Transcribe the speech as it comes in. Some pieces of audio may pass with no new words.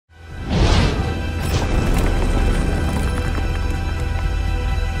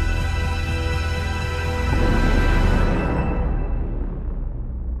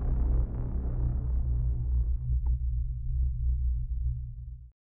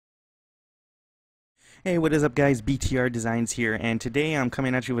Hey, what is up guys, BTR Designs here, and today I'm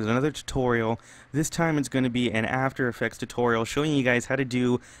coming at you with another tutorial. This time it's going to be an After Effects tutorial showing you guys how to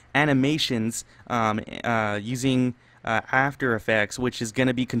do animations using After Effects, which is going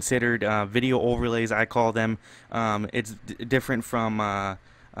to be considered video overlays, I call them. It's different from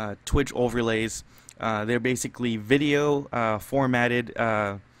Twitch overlays. They're basically video formatted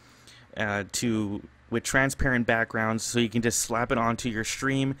with transparent backgrounds, so you can just slap it onto your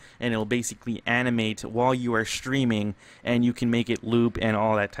stream and it'll basically animate while you are streaming, and you can make it loop and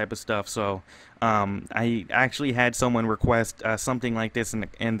all that type of stuff. So I actually had someone request something like this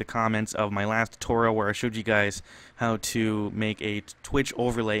in the comments of my last tutorial where I showed you guys how to make a Twitch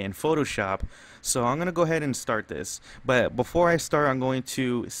overlay in Photoshop. So I'm gonna go ahead and start this, but before I start I'm going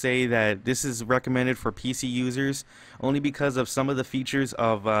to say that this is recommended for PC users only because of some of the features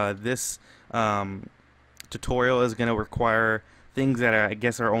of this tutorial is going to require things that I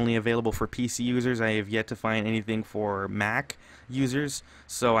guess are only available for PC users. I have yet to find anything for Mac users,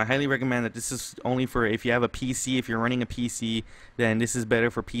 so I highly recommend that this is only for if you have a PC. If you're running a PC, then this is better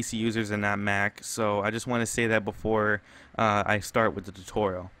for PC users and not Mac. So I just want to say that before I start with the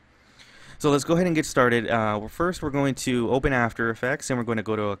tutorial. So let's go ahead and get started. First we're going to open After Effects and we're going to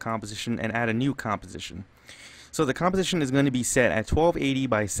go to a composition and add a new composition. So the composition is going to be set at 1280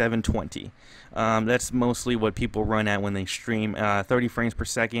 by 720. That's mostly what people run at when they stream, 30 frames per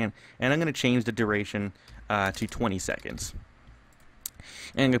second, and I'm going to change the duration to 20 seconds.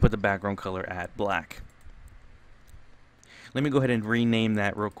 And I'm going to put the background color at black. Let me go ahead and rename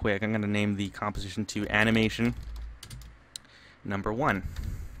that real quick. I'm going to name the composition to Animation Number 1.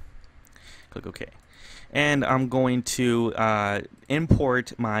 Click OK. And I'm going to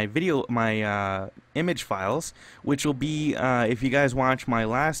import my image files, which will be, if you guys watch my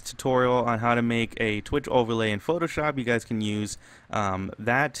last tutorial on how to make a Twitch overlay in Photoshop, you guys can use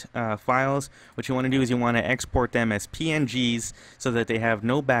that files. What you want to do is you want to export them as PNGs so that they have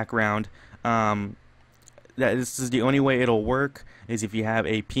no background. This is the only way it'll work, is if you have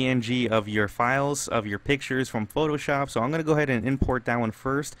a PNG of your files, of your pictures from Photoshop. So I'm going to go ahead and import that one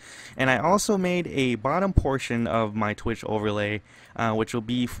first. And I also made a bottom portion of my Twitch overlay, which will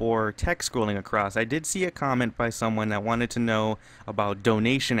be for text scrolling across. I did see a comment by someone that wanted to know about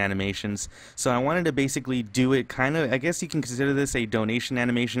donation animations. So I wanted to basically do it kind of, I guess you can consider this a donation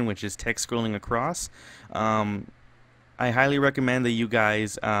animation, which is text scrolling across. I highly recommend that you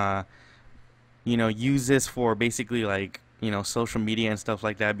guys use this for basically like, social media and stuff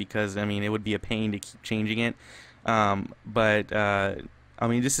like that, because I mean it would be a pain to keep changing it. I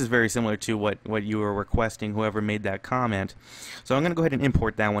mean, this is very similar to what you were requesting, whoever made that comment. So I'm going to go ahead and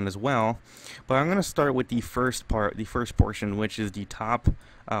import that one as well. But I'm going to start with the first part, the first portion, which is the top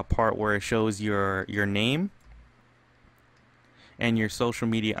part where it shows your name and your social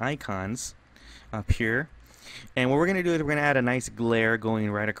media icons up here. And what we're going to do is we're going to add a nice glare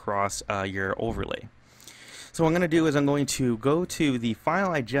going right across your overlay. So what I'm going to do is I'm going to go to the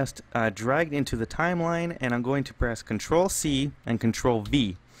file I just dragged into the timeline, and I'm going to press Control-C and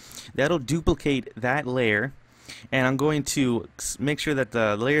Control-V. That'll duplicate that layer, and I'm going to make sure that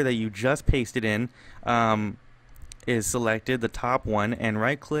the layer that you just pasted in is selected, the top one, and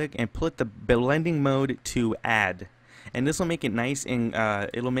right-click and put the blending mode to Add. And this will make it nice and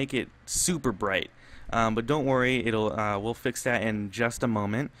it'll make it super bright. But don't worry, we'll fix that in just a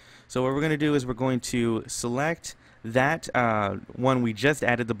moment. So what we're going to do is we're going to select that one we just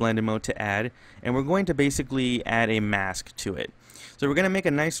added the blended mode to Add, and we're going to basically add a mask to it. So we're going to make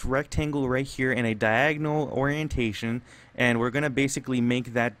a nice rectangle right here in a diagonal orientation, and we're going to basically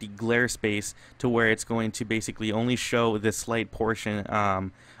make that the glare space to where it's going to basically only show this slight portion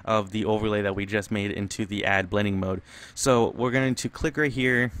of the overlay that we just made into the Add blending mode. So we're going to click right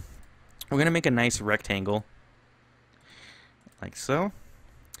here. We're going to make a nice rectangle, like so.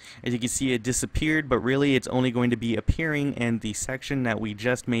 As you can see, it disappeared, but really it's only going to be appearing in the section that we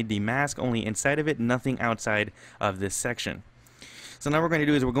just made the mask, only inside of it, nothing outside of this section. So now what we're going to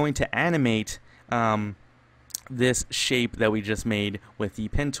do is we're going to animate this shape that we just made with the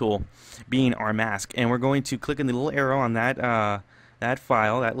pen tool being our mask. And we're going to click on the little arrow on that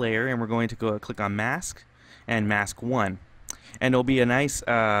file, that layer, and we're going to go click on Mask and Mask 1. And there'll be a nice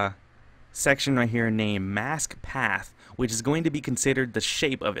section right here named Mask Path, which is going to be considered the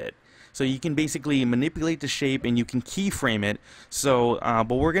shape of it. So you can basically manipulate the shape and you can keyframe it. So but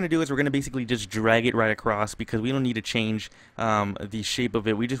what we're going to do is we're going to basically just drag it right across, because we don't need to change the shape of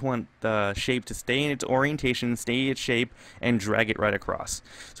it. We just want the shape to stay in its orientation, stay in its shape, and drag it right across.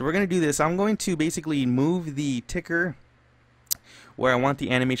 So we're going to do this. I'm going to basically move the ticker where I want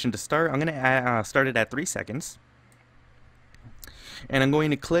the animation to start. I'm going to start it at 3 seconds. And I'm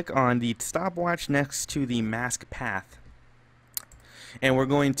going to click on the stopwatch next to the mask path. And we're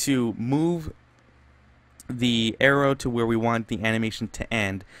going to move the arrow to where we want the animation to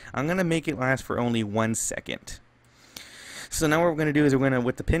end. I'm going to make it last for only 1 second. So now what we're going to do is we're going to,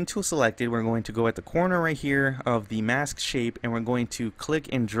 with the pen tool selected, we're going to go at the corner right here of the mask shape, and we're going to click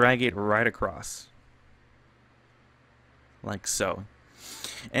and drag it right across. Like so.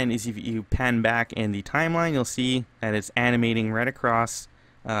 And as if you pan back in the timeline, you'll see that it's animating right across,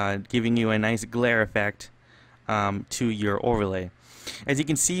 giving you a nice glare effect to your overlay. As you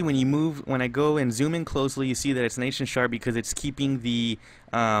can see, when I go and zoom in closely, you see that it's nice and sharp because it's keeping the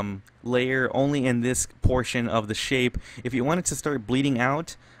layer only in this portion of the shape. If you want it to start bleeding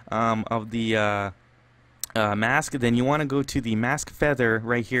out of the mask, then you want to go to the mask feather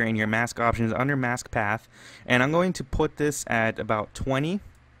right here in your mask options under mask path, and I'm going to put this at about 20,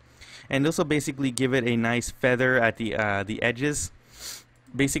 and this will basically give it a nice feather at the edges,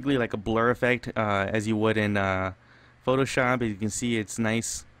 basically like a blur effect as you would in Photoshop. As you can see, it's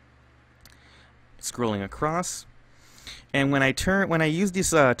nice scrolling across. And when I use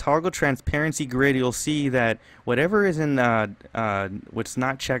this toggle transparency grid, you'll see that whatever is in what's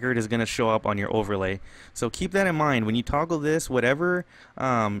not checkered is going to show up on your overlay. So keep that in mind when you toggle this. Whatever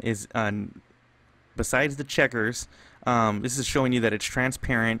is besides the checkers, this is showing you that it's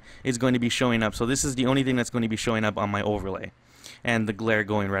transparent, is going to be showing up. So this is the only thing that's going to be showing up on my overlay, and the glare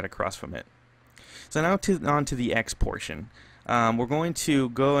going right across from it. So now on to the X portion. We're going to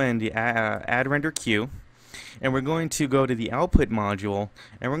go in the add render queue, and we're going to go to the output module,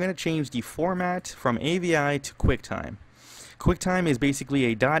 and we're going to change the format from AVI to QuickTime. QuickTime is basically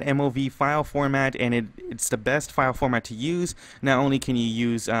a .mov file format, and it's the best file format to use. Not only can you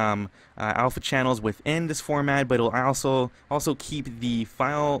use alpha channels within this format, but it'll also keep the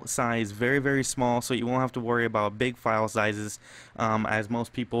file size very, very small, so you won't have to worry about big file sizes. As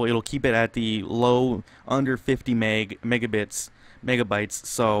most people, it'll keep it at the low, under 50 megabytes.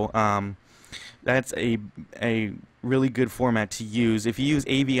 So that's a really good format to use. If you use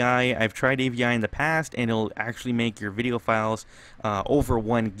AVI, I've tried AVI in the past, and it'll actually make your video files over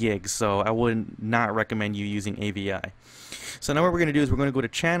 1 gig, so I would not recommend you using AVI. So now what we're going to do is we're going to go to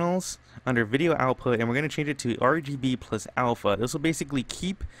channels under video output, and we're going to change it to RGB plus alpha. This will basically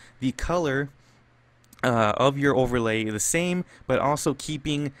keep the color of your overlay the same, but also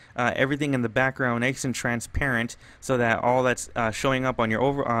keeping everything in the background nice and transparent, so that all that's showing up on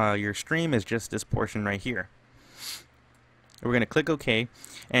your stream is just this portion right here. We're going to click OK,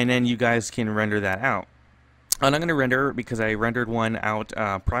 and then you guys can render that out. I'm not going to render because I rendered one out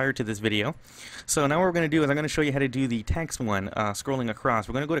prior to this video. So now what we're going to do is I'm going to show you how to do the text one, scrolling across.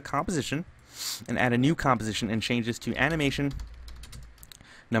 We're going to go to composition and add a new composition and change this to animation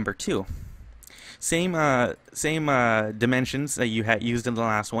number 2. Same dimensions that you had used in the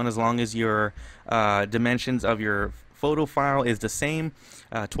last one, as long as your dimensions of your photo file is the same,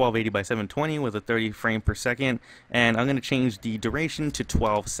 1280 by 720 with a 30 frame per second, and I'm going to change the duration to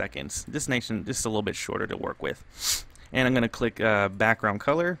 12 seconds. This is a little bit shorter to work with. And I'm going to click background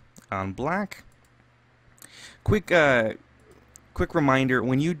color on black. Quick reminder,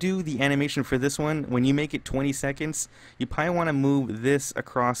 when you do the animation for this one, when you make it 20 seconds, you probably want to move this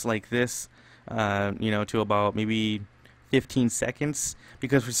across like this, to about maybe 15 seconds,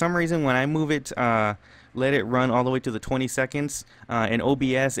 because for some reason when I move it, let it run all the way to the 20 seconds, in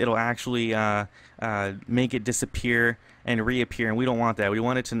OBS it'll actually make it disappear and reappear, and we don't want that. We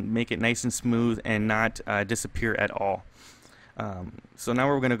want it to make it nice and smooth and not disappear at all. So now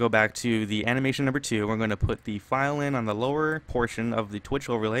we're going to go back to the animation number 2. We're going to put the file in on the lower portion of the Twitch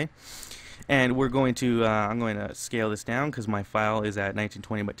overlay, and we're going to I'm going to scale this down because my file is at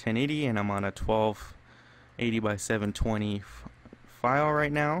 1920 by 1080, and I'm on a 1280 by 720 file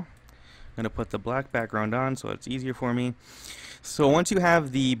right now. I'm going to put the black background on so it's easier for me. So once you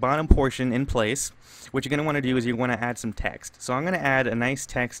have the bottom portion in place, what you're going to want to do is you want to add some text. So I'm going to add a nice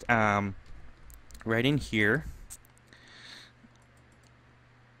text right in here.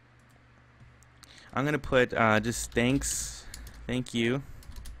 I'm going to put just thank you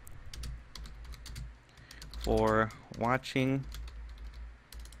for watching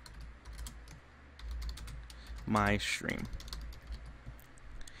my stream.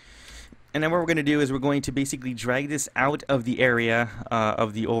 And then what we're going to do is we're going to basically drag this out of the area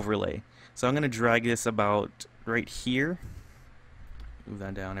of the overlay. So I'm going to drag this about right here. Move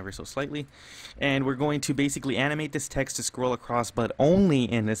that down ever so slightly. And we're going to basically animate this text to scroll across, but only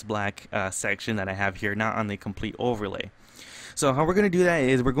in this black section that I have here, not on the complete overlay. So how we're going to do that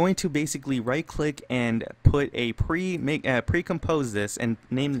is we're going to basically right click and put a pre-compose this and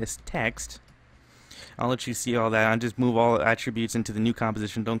name this text. I'll let you see all that. I'll just move all attributes into the new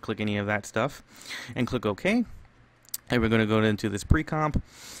composition. Don't click any of that stuff. And click OK. And we're going to go into this pre-comp.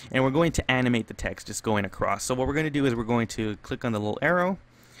 And we're going to animate the text, just going across. So what we're going to do is we're going to click on the little arrow.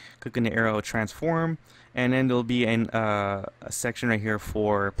 Click on the arrow, transform. And then there'll be a section right here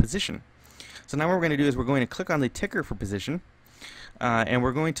for position. So now what we're going to do is we're going to click on the ticker for position. And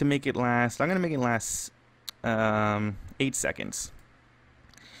we're going to make it last, I'm going to make it last 8 seconds.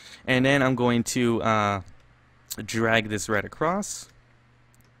 And then I'm going to drag this right across.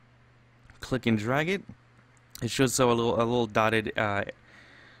 Click and drag it. It shows a little dotted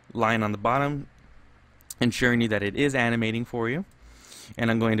line on the bottom, ensuring you that it is animating for you. And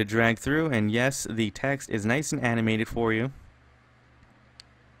I'm going to drag through, and yes, the text is nice and animated for you,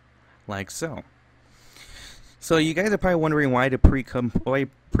 like so. So you guys are probably wondering why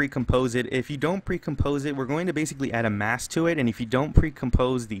pre-compose it. If you don't pre-compose it, we're going to basically add a mask to it, and if you don't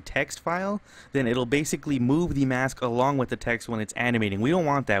pre-compose the text file, then it'll basically move the mask along with the text when it's animating. We don't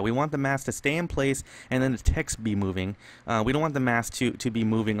want that. We want the mask to stay in place and then the text be moving. We don't want the mask to be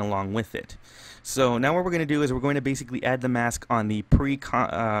moving along with it. So now what we're going to do is we're going to basically add the mask on the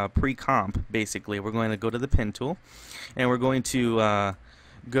pre-comp, basically. We're going to go to the pen tool, and we're going to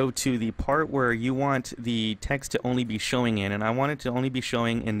go to the part where you want the text to only be showing in, and I want it to only be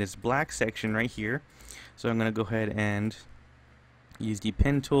showing in this black section right here. So I'm going to go ahead and use the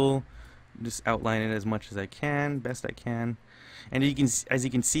pen tool, just outline it as much as I can, best I can, and as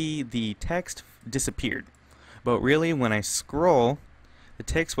you can see, the text disappeared. But really, when I scroll, the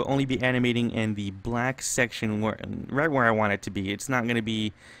text will only be animating in the black section right where I want it to be. It's not going to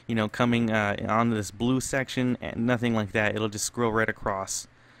be, you know, coming on this blue section, and nothing like that. It'll just scroll right across,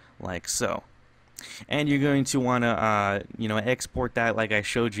 like so. And you're going to want to, you know, export that like I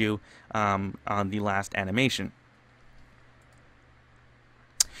showed you on the last animation.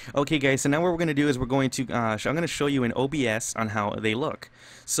 Okay guys, so now what we're going to do is we're going to I'm going to show you in OBS on how they look.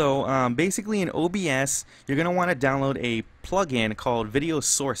 So basically in OBS you're going to want to download a plugin called a video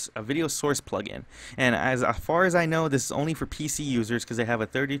source plugin, and as far as I know, this is only for PC users because they have a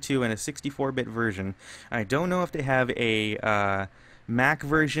 32 and a 64-bit version. I don't know if they have a Mac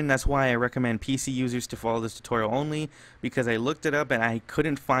version. That's why I recommend PC users to follow this tutorial only, because I looked it up and I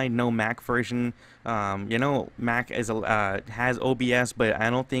couldn't find no Mac version. You know, Mac is has OBS, but I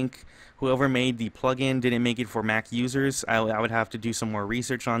don't think whoever made the plugin didn't make it for Mac users. I would have to do some more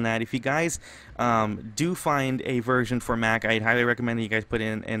research on that. If you guys do find a version for Mac, I'd highly recommend that you guys put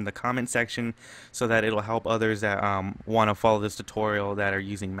it in the comment section so that it'll help others that want to follow this tutorial that are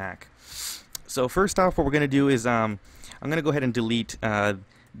using Mac. So first off, what we're going to do is I'm going to go ahead and delete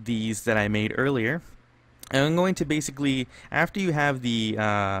these that I made earlier. And I'm going to basically, after you have the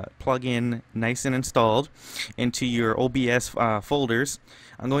plugin nice and installed into your OBS folders,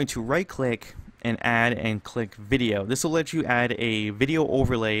 I'm going to right click and add and click video. This will let you add a video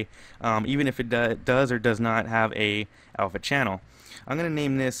overlay even if it does or does not have a alpha channel. I'm going to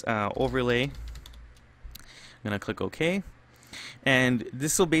name this overlay. I'm going to click OK. And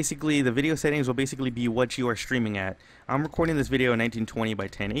this will basically, the video settings will basically be what you are streaming at. I'm recording this video in 1920 by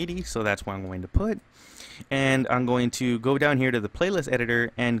 1080, so that's what I'm going to put. And I'm going to go down here to the playlist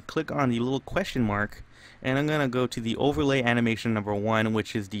editor and click on the little question mark, and I'm going to go to the overlay animation number 1,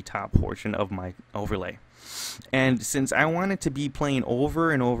 which is the top portion of my overlay. And since I want it to be playing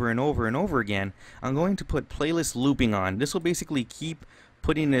over and over and over and over again, I'm going to put playlist looping on. This will basically keep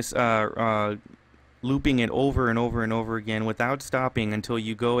putting this looping it over and over and over again without stopping until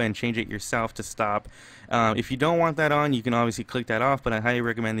you go and change it yourself to stop. If you don't want that on, you can obviously click that off, but I highly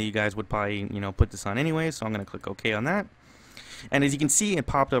recommend that you guys would probably, you know, put this on anyway. So I'm going to click OK on that. And as you can see, it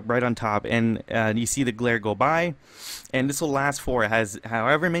popped up right on top, and you see the glare go by, and this will last for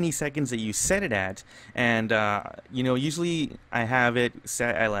however many seconds that you set it at. And you know, usually I have it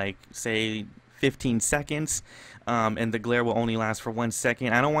set at like say 15 seconds, and the glare will only last for 1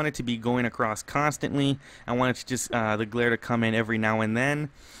 second. I don't want it to be going across constantly. I want it to just the glare to come in every now and then.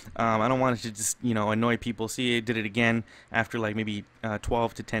 I don't want it to just, you know, annoy people. See, it did it again after like maybe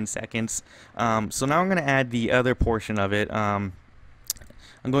 12 to 10 seconds. So now I'm going to add the other portion of it. I'm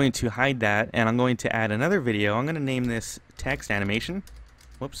going to hide that, and I'm going to add another video. I'm going to name this text animation.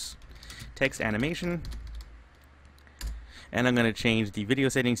 Whoops, text animation. And I'm going to change the video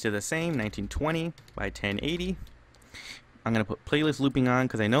settings to the same, 1920 by 1080. I'm going to put playlist looping on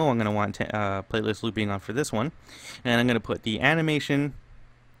because I know I'm going to want playlist looping on for this one. And I'm going to put the animation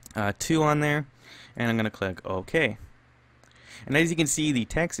 2 on there, and I'm going to click OK. And as you can see, the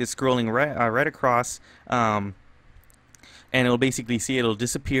text is scrolling right across, and it'll basically see it'll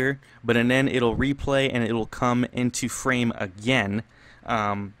disappear, but then it'll replay and it'll come into frame again.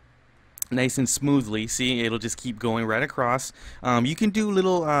 nice and smoothly. See, it'll just keep going right across. You can do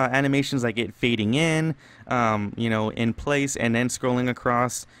little animations like it fading in, you know, in place, and then scrolling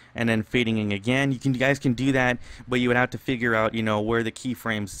across, and then fading in again. You guys can do that, but you would have to figure out, you know, where the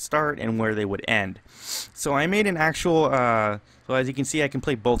keyframes start and where they would end. So I made an actual. So as you can see, I can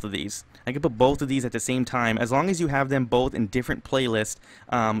play both of these. I can put both of these at the same time, as long as you have them both in different playlists.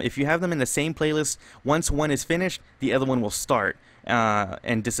 If you have them in the same playlist, once one is finished, the other one will start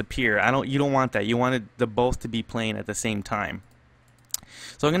and disappear. You don't want that. You wanted the both to be playing at the same time.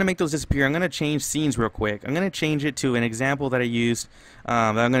 So I'm going to make those disappear. I'm going to change scenes real quick. I'm going to change it to an example that I used,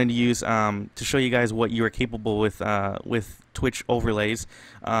 that I'm going to use to show you guys what you are capable with Twitch overlays.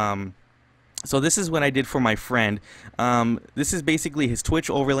 So this is what I did for my friend. This is basically his Twitch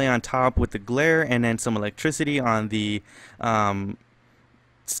overlay on top with the glare and then some electricity on the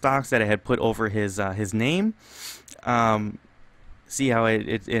stocks that I had put over his name. See how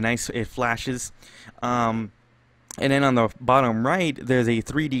it flashes. And then on the bottom right, there's a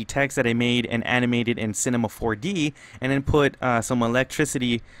 3D text that I made and animated in Cinema 4D, and then put some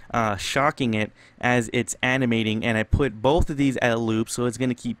electricity shocking it as it's animating. And I put both of these at a loop, so it's going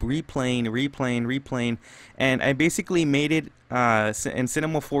to keep replaying. And I basically made it in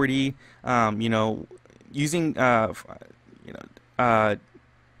Cinema 4D, you know, using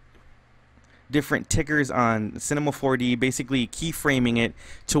different tickers on Cinema 4D, basically keyframing it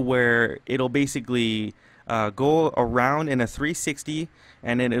to where it'll basically go around in a 360,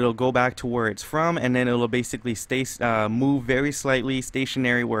 and then it'll go back to where it's from, and then it'll basically move very slightly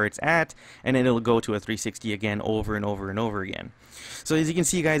stationary where it's at, and then it'll go to a 360 again over and over and over again. So as you can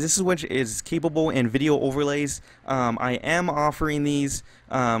see, guys, this is what is capable in video overlays. I am offering these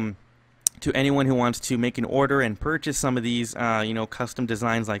to anyone who wants to make an order and purchase some of these, you know, custom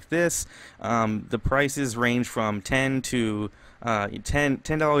designs like this. The prices range from $10 to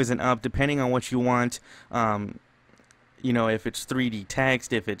 $10 and up, depending on what you want. You know, if it's 3D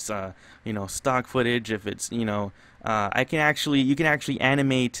text, if it's you know, stock footage, if it's, you know, you can actually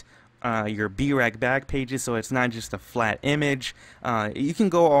animate your B-Rag back pages, so it's not just a flat image. You can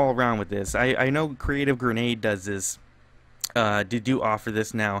go all around with this. I know Creative Grenade does this. Do offer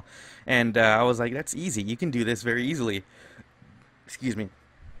this now, and I was like, that's easy. You can do this very easily. Excuse me.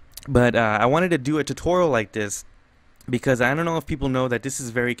 But I wanted to do a tutorial like this because I don't know if people know that this is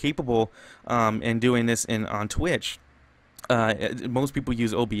very capable in doing this on Twitch. Most people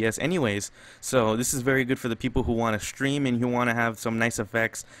use OBS anyways, so this is very good for the people who want to stream and who want to have some nice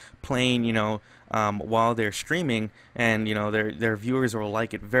effects playing, you know, while they're streaming, and you know, their viewers will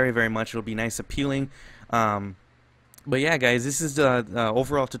like it very, very much. It'll be nice, appealing. But yeah, guys, this is the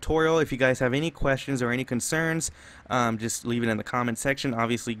overall tutorial. If you guys have any questions or any concerns, just leave it in the comment section.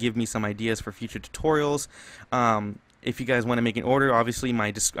 Obviously, give me some ideas for future tutorials. If you guys want to make an order, obviously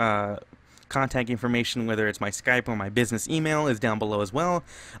my contact information, whether it's my Skype or my business email, is down below as well.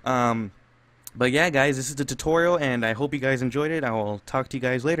 But yeah, guys, this is the tutorial, and I hope you guys enjoyed it. I will talk to you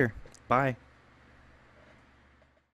guys later. Bye.